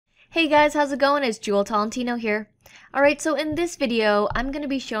Hey guys, how's it going? It's Jewel Tolentino here. Alright, so in this video, I'm going to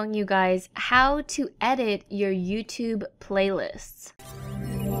be showing you guys how to edit your YouTube playlists.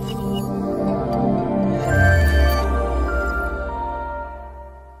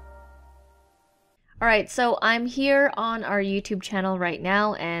 Alright, so I'm here on our YouTube channel right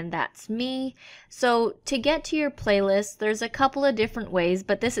now, and that's me. So to get to your playlist, there's a couple of different ways,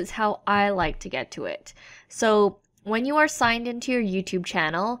 but this is how I like to get to it. So when you are signed into your YouTube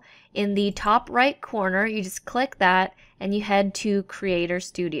channel, in the top right corner, you just click that and you head to Creator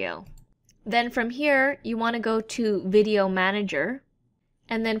Studio. Then from here, you want to go to Video Manager.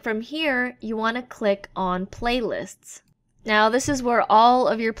 And then from here, you want to click on Playlists. Now this is where all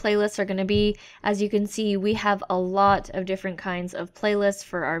of your playlists are going to be. As you can see, we have a lot of different kinds of playlists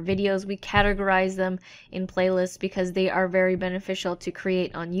for our videos. We categorize them in playlists because they are very beneficial to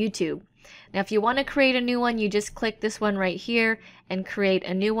create on YouTube. Now if you want to create a new one, you just click this one right here and create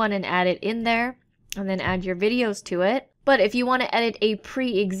a new one and add it in there, and then add your videos to it. But if you want to edit a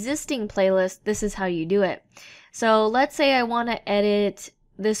pre-existing playlist, this is how you do it. So let's say I want to edit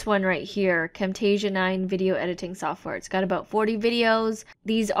this one right here, Camtasia 9 video editing software. It's got about 40 videos.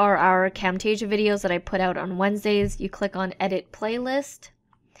 These are our Camtasia videos that I put out on Wednesdays. You click on Edit Playlist.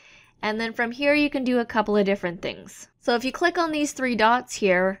 And then from here you can do a couple of different things. So if you click on these three dots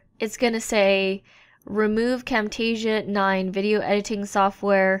here, it's going to say remove Camtasia 9 video editing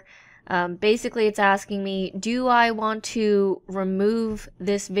software. Basically it's asking me, do I want to remove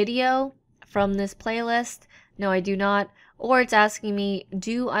this video from this playlist? No, I do not. Or it's asking me,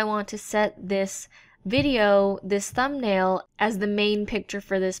 do I want to set this video, this thumbnail, as the main picture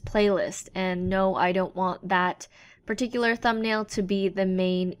for this playlist? And no, I don't want that particular thumbnail to be the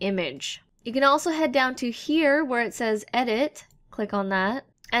main image. You can also head down to here where it says edit, click on that.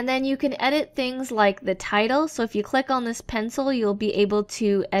 And then you can edit things like the title. So if you click on this pencil, you'll be able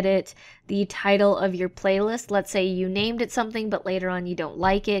to edit the title of your playlist. Let's say you named it something, but later on you don't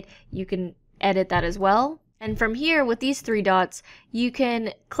like it. You can edit that as well. And from here, with these three dots, you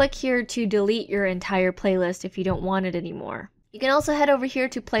can click here to delete your entire playlist if you don't want it anymore. You can also head over here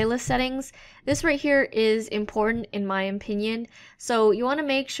to playlist settings. This right here is important in my opinion. So you want to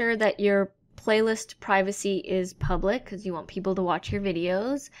make sure that your playlist privacy is public because you want people to watch your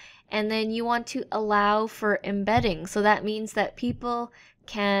videos. And then you want to allow for embedding. So that means that people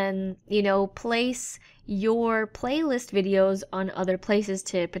can, place your playlist videos on other places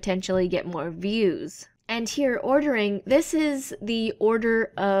to potentially get more views. And here, ordering, this is the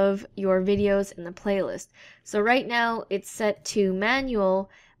order of your videos in the playlist. So right now it's set to manual,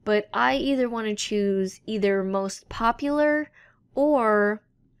 but I either want to choose either most popular or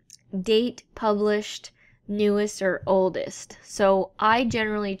date published, newest or oldest. So I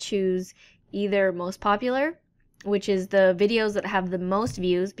generally choose either most popular, which is the videos that have the most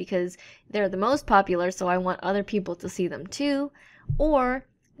views because they're the most popular, so I want other people to see them too, or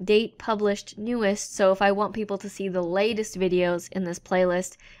date published newest. So if I want people to see the latest videos in this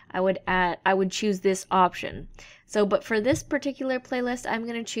playlist, I would choose this option. So but for this particular playlist, I'm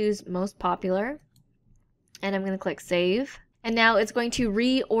going to choose most popular, and I'm going to click save. And now it's going to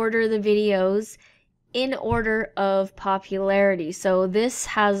reorder the videos in order of popularity. So this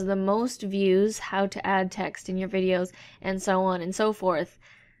has the most views, how to add text in your videos, and so on and so forth.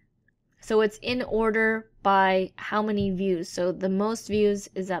 So it's in order by how many views. So the most views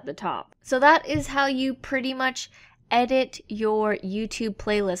is at the top. So that is how you pretty much edit your YouTube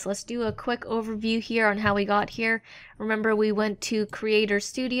playlist. Let's do a quick overview here on how we got here. Remember, we went to Creator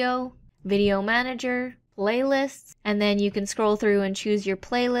Studio, Video Manager, Playlists, and then you can scroll through and choose your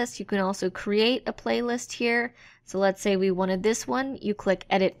playlist. You can also create a playlist here. So let's say we wanted this one. You click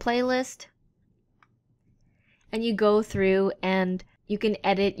Edit Playlist, and you go through and you can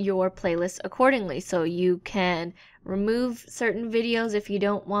edit your playlist accordingly. So you can remove certain videos if you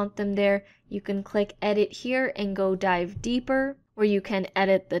don't want them there. You can click edit here and go dive deeper, or you can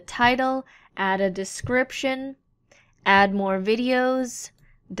edit the title, add a description, add more videos,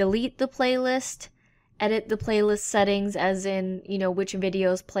 delete the playlist, edit the playlist settings as in, which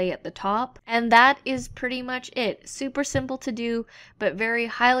videos play at the top. And that is pretty much it. Super simple to do, but very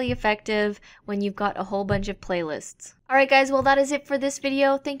highly effective when you've got a whole bunch of playlists. Alright guys, well that is it for this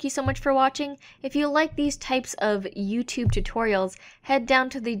video. Thank you so much for watching. If you like these types of YouTube tutorials, head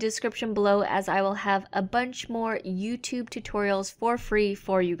down to the description below as I will have a bunch more YouTube tutorials for free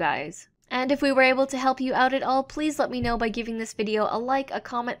for you guys. And if we were able to help you out at all, please let me know by giving this video a like, a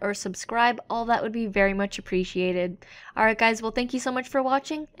comment, or subscribe. All that would be very much appreciated. Alright guys, well thank you so much for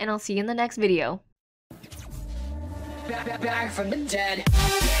watching, and I'll see you in the next video. Back from the dead.